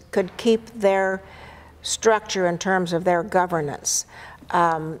colleges could keep their structure in terms of their governance,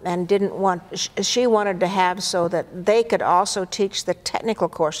 and she wanted to have so that they could also teach the technical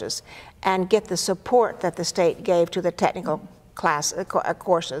courses and get the support that the state gave to the technical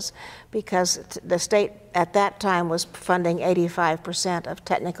courses, because the state at that time was funding 85% of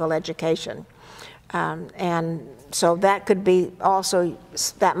technical education. And so that could be also,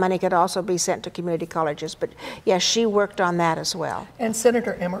 that money could also be sent to community colleges. But yes, she worked on that as well. And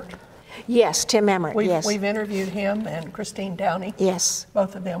Senator Emmert? Yes, Tim Emmert, yes. We've interviewed him and Christine Downey. Yes.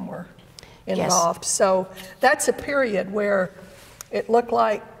 Both of them were involved. Yes. So that's a period where it looked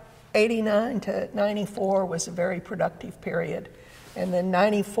like 89 to 94 was a very productive period. And then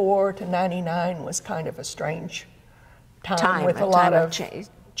 94 to 99 was kind of a strange time with a lot of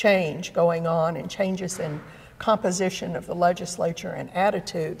change going on and changes in composition of the legislature and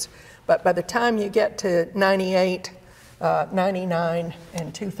attitudes. But by the time you get to 98, 99,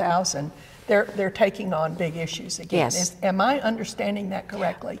 and 2000, they're taking on big issues again. Yes. Am I understanding that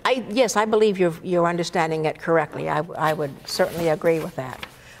correctly? Yes, I believe you're understanding it correctly. I would certainly agree with that.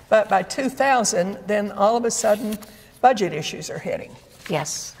 But by 2000, then all of a sudden, budget issues are hitting.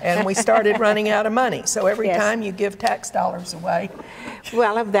 Yes. And we started running out of money. So every Yes. time you give tax dollars away.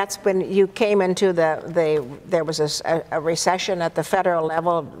 Well, that's when you came into there was a recession at the federal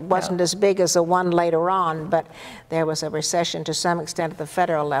level. It wasn't as big as the one later on, but there was a recession to some extent at the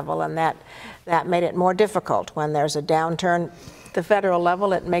federal level, and that made it more difficult. When there's a downturn at the federal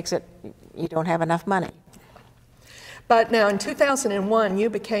level, it makes it, you don't have enough money. But now in 2001, you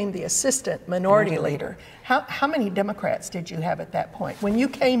became the assistant minority leader. How many Democrats did you have at that point? When you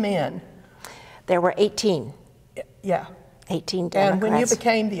came in? There were 18. Yeah. 18 Democrats. And when you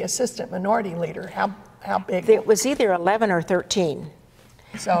became the assistant minority leader, how big? It was either 11 or 13.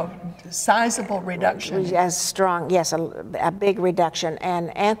 So sizable reduction. As strong, yes, a big reduction.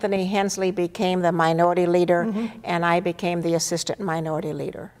 And Anthony Hensley became the minority leader, and I became the assistant minority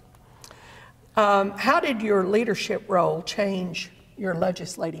leader. How did your leadership role change your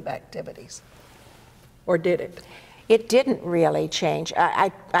legislative activities? Or did it? It didn't really change.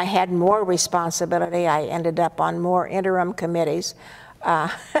 I had more responsibility. I ended up on more interim committees.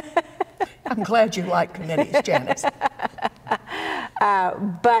 I'm glad you like committees, Janis.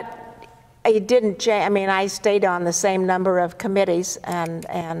 But it didn't change. I mean, I stayed on the same number of committees, and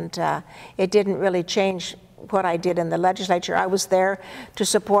it didn't really change what I did in the legislature. I was there to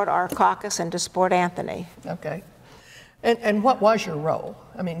support our caucus and to support Anthony. Okay. And what was your role?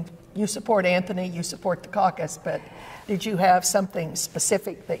 I mean, you support Anthony, you support the caucus, but did you have something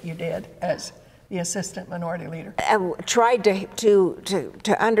specific that you did as the assistant minority leader? I tried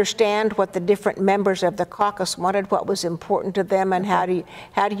to understand what the different members of the caucus wanted, what was important to them, and how do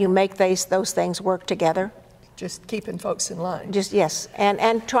you make those things work together? Just keeping folks in line. Just, yes,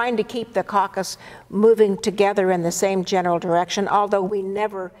 and trying to keep the caucus moving together in the same general direction, although we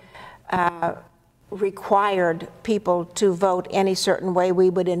never required people to vote any certain way. We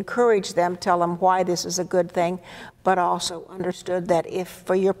would encourage them, tell them why this is a good thing, but also understood that if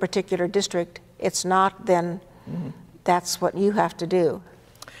for your particular district it's not, then that's what you have to do.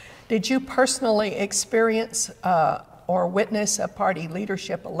 Did you personally experience or witness a party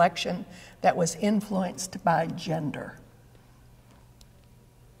leadership election that was influenced by gender?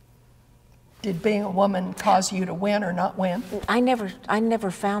 Did being a woman cause you to win or not win? I never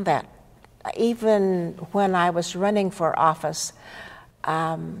found that. Even when I was running for office,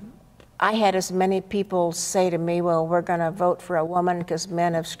 I had as many people say to me, well, we're going to vote for a woman because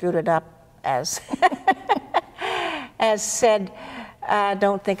men have screwed it up, as said, I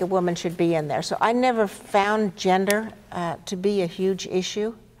don't think a woman should be in there. So I never found gender to be a huge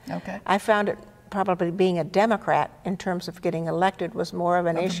issue. Okay. I found it probably being a Democrat in terms of getting elected was more of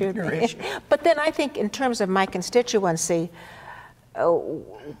an issue. But then I think in terms of my constituency,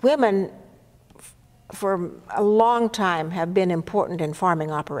 women for a long time have been important in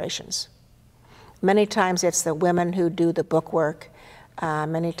farming operations. Many times it's the women who do the bookwork.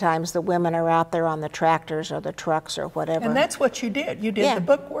 Many times the women are out there on the tractors or the trucks or whatever. And that's what you did. You did the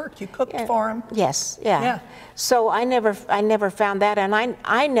bookwork. You cooked for them. Yes, yeah. So I never found that, and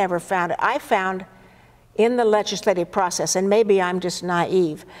I never found it. I found in the legislative process, and maybe I'm just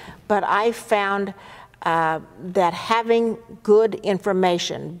naive, but I found that having good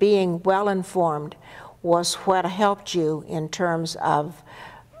information, being well informed, was what helped you in terms of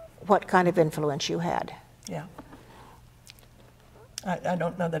what kind of influence you had. Yeah. I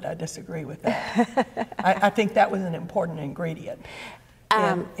don't know that I disagree with that. I think that was an important ingredient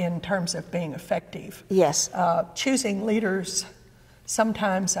in terms of being effective. Yes. Choosing leaders,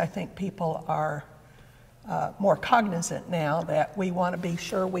 sometimes I think people are more cognizant now that we want to be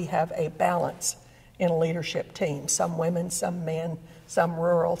sure we have a balance in a leadership team. Some women, some men, some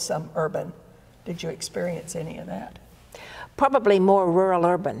rural, some urban. Did you experience any of that? Probably more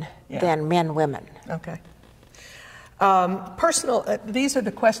rural-urban than men-women. Okay. These are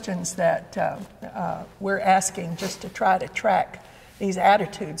the questions that we're asking just to try to track these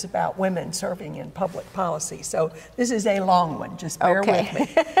attitudes about women serving in public policy. So this is a long one, just bear with me.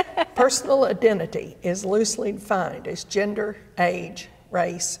 Personal identity is loosely defined as gender, age,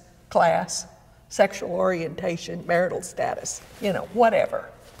 race, class, sexual orientation, marital status, whatever.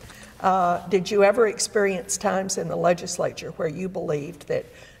 Did you ever experience times in the legislature where you believed that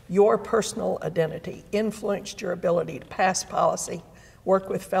your personal identity influenced your ability to pass policy, work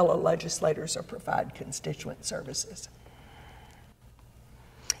with fellow legislators, or provide constituent services?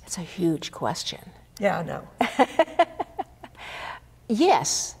 That's a huge question. Yeah, I know.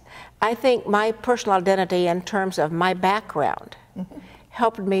 Yes, I think my personal identity in terms of my background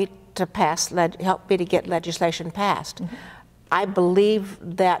helped me to get legislation passed. I believe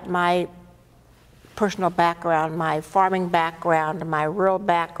that my personal background, my farming background, my rural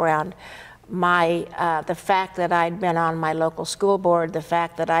background, the fact that I'd been on my local school board, the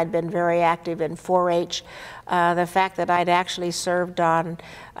fact that I'd been very active in 4-H, the fact that I'd actually served on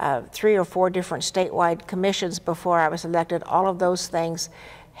 3 or 4 different statewide commissions before I was elected, all of those things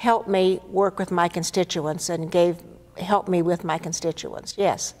helped me work with my constituents and helped me with my constituents,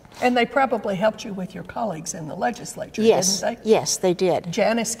 yes. And they probably helped you with your colleagues in the legislature, yes, didn't they? Yes, they did.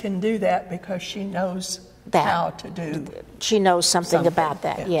 Janice can do that because she knows how to do. She knows something about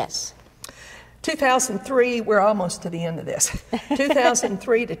that, yeah. Yes. 2003, we're almost to the end of this.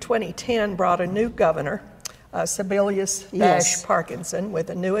 2003 to 2010 brought a new governor, Sebelius Yes. Parkinson, with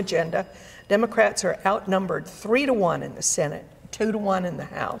a new agenda. Democrats are outnumbered 3-1 in the Senate, 2-1 in the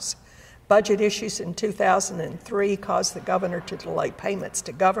House. Budget issues in 2003 caused the governor to delay payments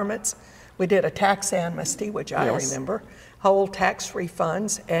to governments. We did a tax amnesty, which I Yes. remember, whole tax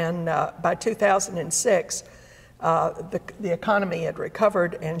refunds, and by 2006, the economy had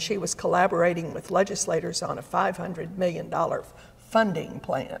recovered, and she was collaborating with legislators on a $500 million funding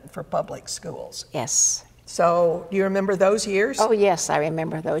plan for public schools. Yes. So, do you remember those years? Oh, yes, I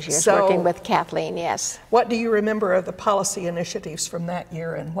remember those years, working with Kathleen, yes. What do you remember of the policy initiatives from that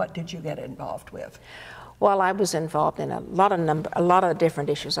year, and what did you get involved with? Well, I was involved in a lot of different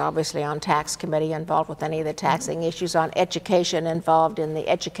issues, obviously on tax committee, involved with any of the taxing issues, on education, involved in the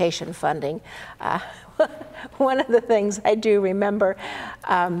education funding. One of the things I do remember,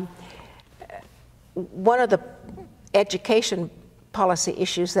 one of the education policy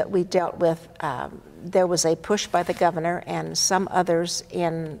issues that we dealt with, there was a push by the governor and some others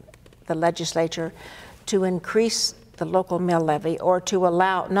in the legislature to increase the local mill levy, or to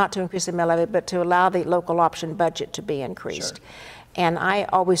allow, not to increase the mill levy, but to allow the local option budget to be increased. Sure. And I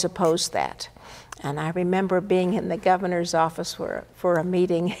always opposed that. And I remember being in the governor's office for a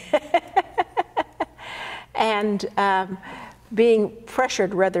meeting and being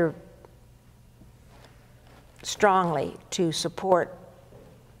pressured rather strongly to support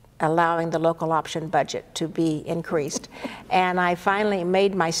allowing the local option budget to be increased. And I finally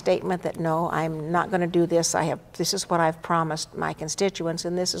made my statement that no, I'm not going to do this. This is what I've promised my constituents,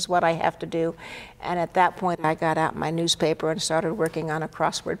 and this is what I have to do. And at that point, I got out my newspaper and started working on a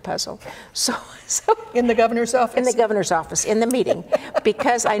crossword puzzle. So in the governor's office? In the governor's office, in the meeting,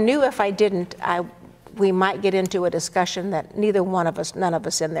 because I knew if I didn't, we might get into a discussion that none of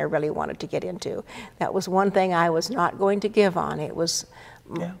us in there really wanted to get into. That was one thing I was not going to give on. It was,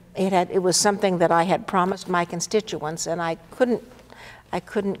 yeah. It was something that I had promised my constituents, and I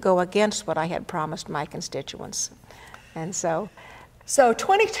couldn't go against what I had promised my constituents. And so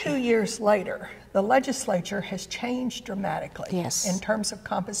 22 years later, the legislature has changed dramatically. Yes. In terms of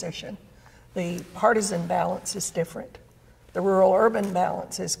composition. The partisan balance is different. The rural-urban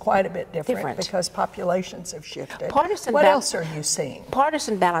balance is quite a bit different because populations have shifted. What else are you seeing?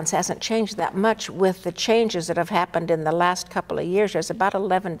 Partisan balance hasn't changed that much with the changes that have happened in the last couple of years. There's about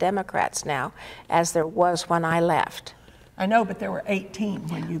 11 Democrats now, as there was when I left. I know, but there were 18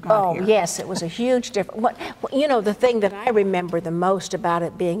 when you got here. Oh, yes, it was a huge difference. You know, the thing that I remember the most about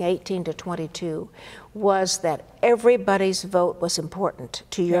it being 18 to 22 was that everybody's vote was important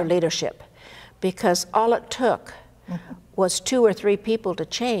to your leadership, because all it took was 2 or 3 people to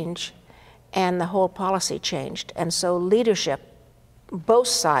change, and the whole policy changed. And so leadership, both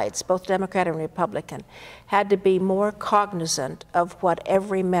sides, both Democrat and Republican, had to be more cognizant of what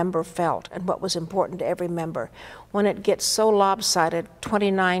every member felt and what was important to every member. When it gets so lopsided,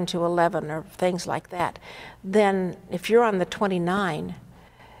 29 to 11 or things like that, then if you're on the 29,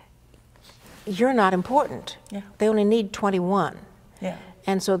 you're not important. Yeah. They only need 21. Yeah.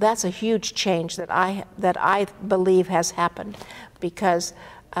 And so that's a huge change that I believe has happened, because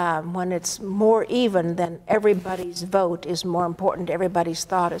when it's more even, then everybody's vote is more important, everybody's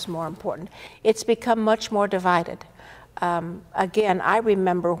thought is more important. It's become much more divided. Again, I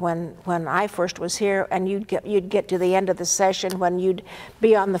remember when I first was here, and you'd get to the end of the session when you'd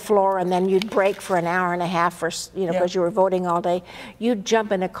be on the floor, and then you'd break for an hour and a half, because you were voting all day. You'd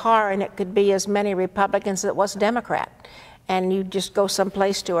jump in a car, and it could be as many Republicans as it was Democrat. And you'd just go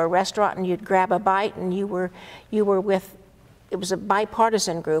someplace to a restaurant, and you'd grab a bite, and you were with, it was a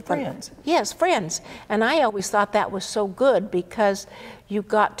bipartisan group. Friends. Yes, friends. And I always thought that was so good, because you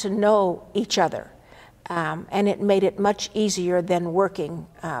got to know each other. And it made it much easier than working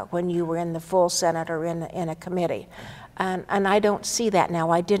when you were in the full Senate or in a committee. And I don't see that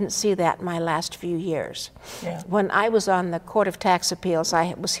now. I didn't see that in my last few years. Yeah. When I was on the Court of Tax Appeals,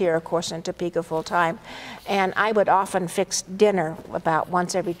 I was here, of course, in Topeka full time, and I would often fix dinner about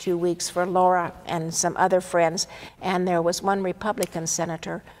once every 2 weeks for Laura and some other friends. And there was one Republican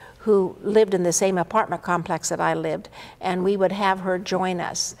senator who lived in the same apartment complex that I lived, and we would have her join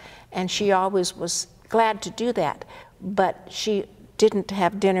us. And she always was glad to do that, but she didn't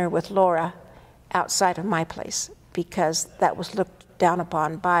have dinner with Laura outside of my place, because that was looked down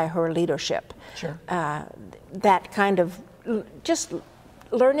upon by her leadership. Sure. That kind of just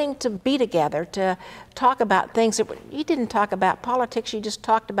learning to be together, to talk about things that you didn't talk about politics, you just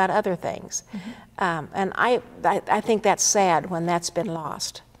talked about other things. And I think that's sad when that's been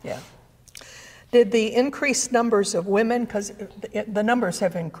lost. Yeah. Did the increased numbers of women, because the numbers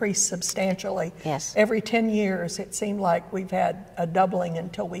have increased substantially. Yes. Every 10 years, it seemed like we've had a doubling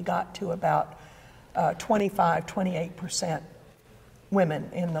until we got to about 25, 28% women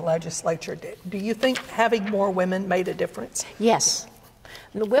in the legislature. Do you think having more women made a difference? Yes.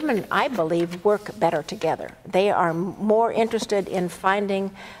 The women, I believe, work better together. They are more interested in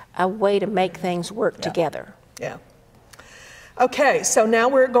finding a way to make things work together. Yeah. Okay, so now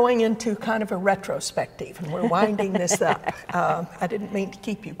we're going into kind of a retrospective, and we're winding this up. I didn't mean to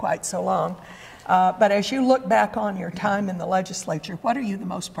keep you quite so long. But as you look back on your time in the legislature, what are you the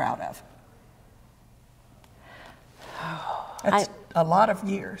most proud of? That's a lot of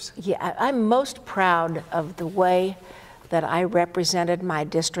years. Yeah, I'm most proud of the way that I represented my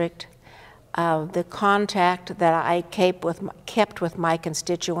district, of the contact that I kept with my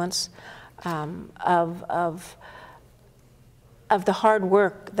constituents, of the hard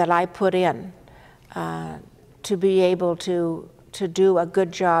work that I put in to be able to do a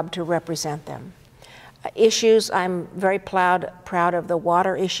good job to represent them. Issues, I'm very proud of the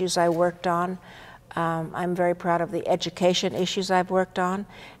water issues I worked on. I'm very proud of the education issues I've worked on,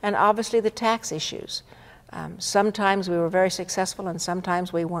 and obviously the tax issues. Sometimes we were very successful and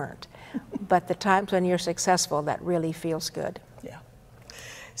sometimes we weren't. But the times when you're successful, that really feels good. Yeah.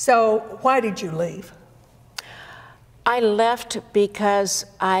 So why did you leave? I left because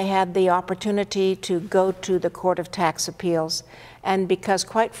I had the opportunity to go to the Court of Tax Appeals, and because,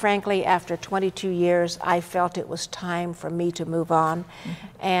 quite frankly, after 22 years, I felt it was time for me to move on.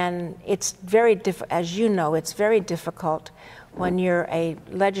 And it's very as you know, it's very difficult when you're a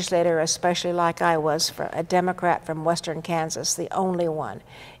legislator, especially like I was, for a Democrat from Western Kansas, the only one.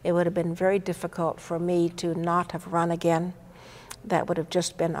 It would have been very difficult for me to not have run again. That would have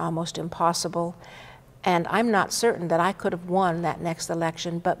just been almost impossible. And I'm not certain that I could have won that next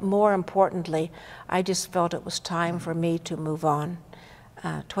election, but more importantly, I just felt it was time for me to move on.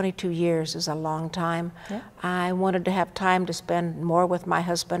 22 years is a long time. Yeah. I wanted to have time to spend more with my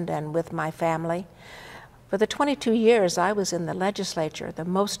husband and with my family. For the 22 years I was in the legislature, the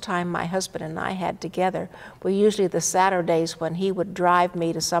most time my husband and I had together were usually the Saturdays when he would drive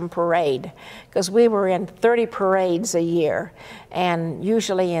me to some parade, because we were in 30 parades a year. And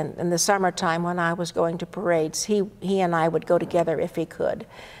usually in the summertime when I was going to parades, he and I would go together if he could.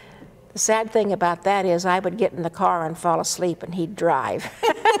 The sad thing about that is I would get in the car and fall asleep and he'd drive.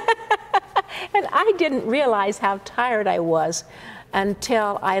 And I didn't realize how tired I was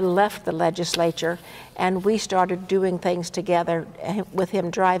until I left the legislature and we started doing things together with him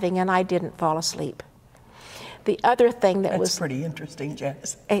driving, and I didn't fall asleep. The other thing that was pretty interesting,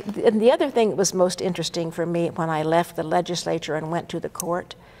 Janice. And the other thing that was most interesting for me when I left the legislature and went to the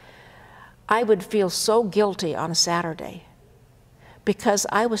court, I would feel so guilty on a Saturday because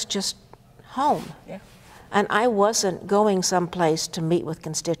I was just home. Yeah. And I wasn't going someplace to meet with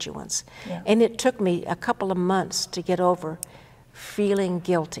constituents. Yeah. And it took me a couple of months to get over feeling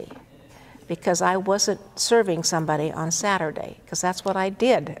guilty because I wasn't serving somebody on Saturday, because that's what I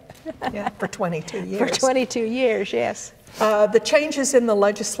did. Yeah, for 22 years. For 22 years, yes. The changes in the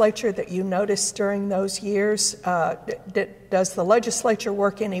legislature that you noticed during those years, does the legislature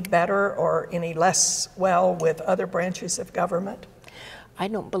work any better or any less well with other branches of government? I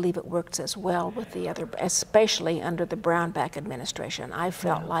don't believe it works as well with the other, especially under the Brownback administration. I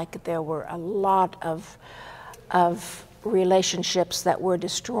felt like there were a lot of relationships that were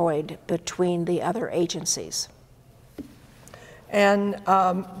destroyed between the other agencies. And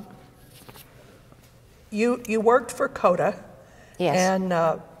you worked for COTA. Yes. And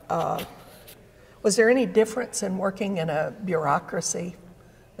was there any difference in working in a bureaucracy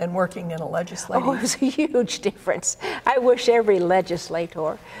than working in a legislative? Oh, it was a huge difference. I wish every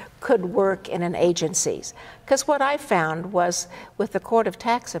legislator could work in an agency. Because what I found was with the Court of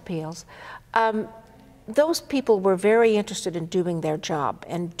Tax Appeals, those people were very interested in doing their job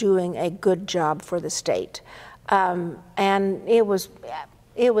and doing a good job for the state. And it was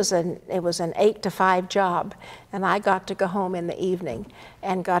an 8 to 5 job, and I got to go home in the evening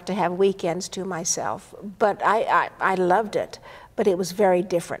and got to have weekends to myself. But I loved it. But it was very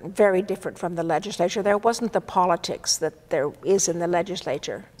different from the legislature. There wasn't the politics that there is in the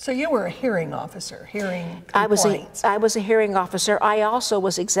legislature. So you were a hearing officer, hearing complaints. I was a hearing officer. I also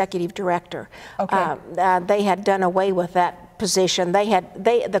was executive director. Okay. They had done away with that position.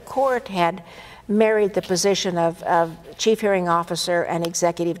 The court had married the position of chief hearing officer and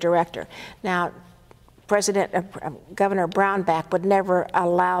executive director. Now, Governor Brownback would never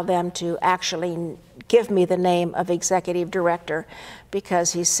allow them to actually give me the name of executive director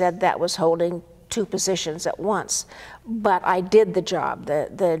because he said that was holding 2 positions at once. But I did the job.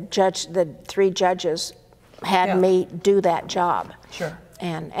 The 3 judges had me do that job. Sure.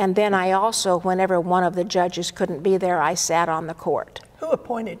 And then I also, whenever one of the judges couldn't be there, I sat on the court. Who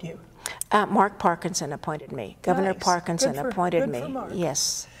appointed you? Mark Parkinson appointed me. Governor Parkinson appointed me. Mark.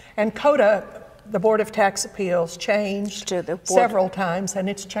 Yes. And COTA, the Board of Tax Appeals, changed to the several times, and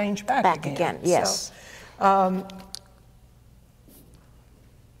it's changed back again. Yes. So,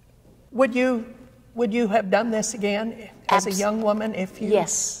 would you have done this again as a young woman if you?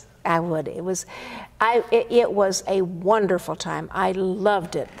 Yes, I would. It was a wonderful time. I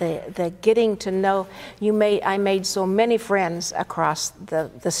loved it. The getting to know I made so many friends across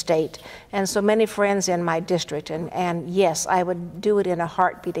the state, and so many friends in my district. And yes, I would do it in a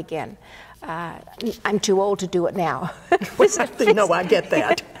heartbeat again. I'm too old to do it now. No, I get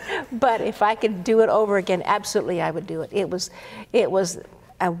that. But if I could do it over again, absolutely I would do it. It was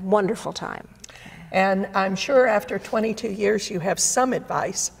a wonderful time. And I'm sure after 22 years you have some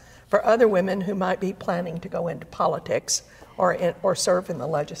advice for other women who might be planning to go into politics or serve in the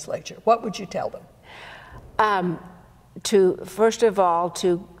legislature. What would you tell them? First of all,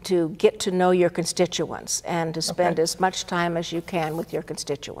 to get to know your constituents and to spend as much time as you can with your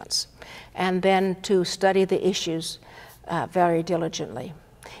constituents. And then to study the issues very diligently.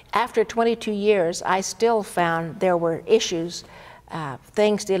 After 22 years, I still found there were issues,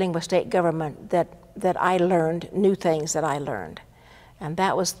 things dealing with state government that I learned, new things that I learned. And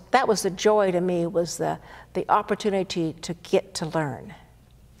that was the joy to me, was the opportunity to get to learn.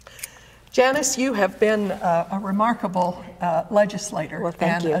 Janis, you have been a remarkable legislator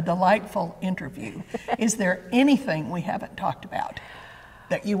and a delightful interview. Is there anything we haven't talked about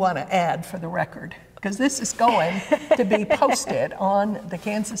that you want to add for the record? Because this is going to be posted on the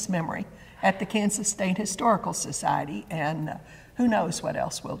Kansas Memory at the Kansas State Historical Society, and who knows what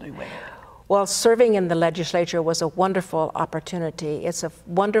else we'll do with it. Well, serving in the legislature was a wonderful opportunity. It's a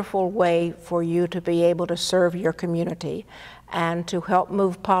wonderful way for you to be able to serve your community and to help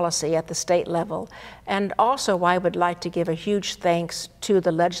move policy at the state level. And also, I would like to give a huge thanks to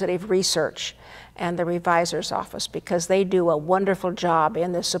the Legislative Research and the Revisor's Office, because they do a wonderful job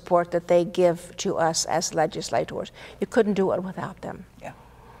in the support that they give to us as legislators. You couldn't do it without them. Yeah.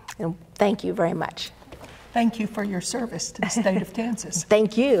 And thank you very much. Thank you for your service to the state of Kansas.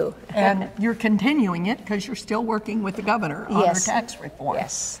 Thank you. And you're continuing it because you're still working with the governor on her tax reform.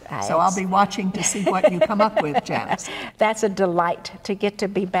 Yes. So I'll be watching to see what you come up with, Janis. That's a delight to get to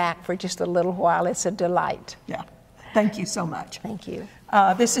be back for just a little while. It's a delight. Yeah. Thank you so much. Thank you.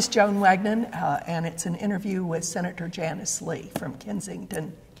 This is Joan Wagnon, and it's an interview with Senator Janis Lee from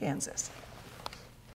Kensington, Kansas.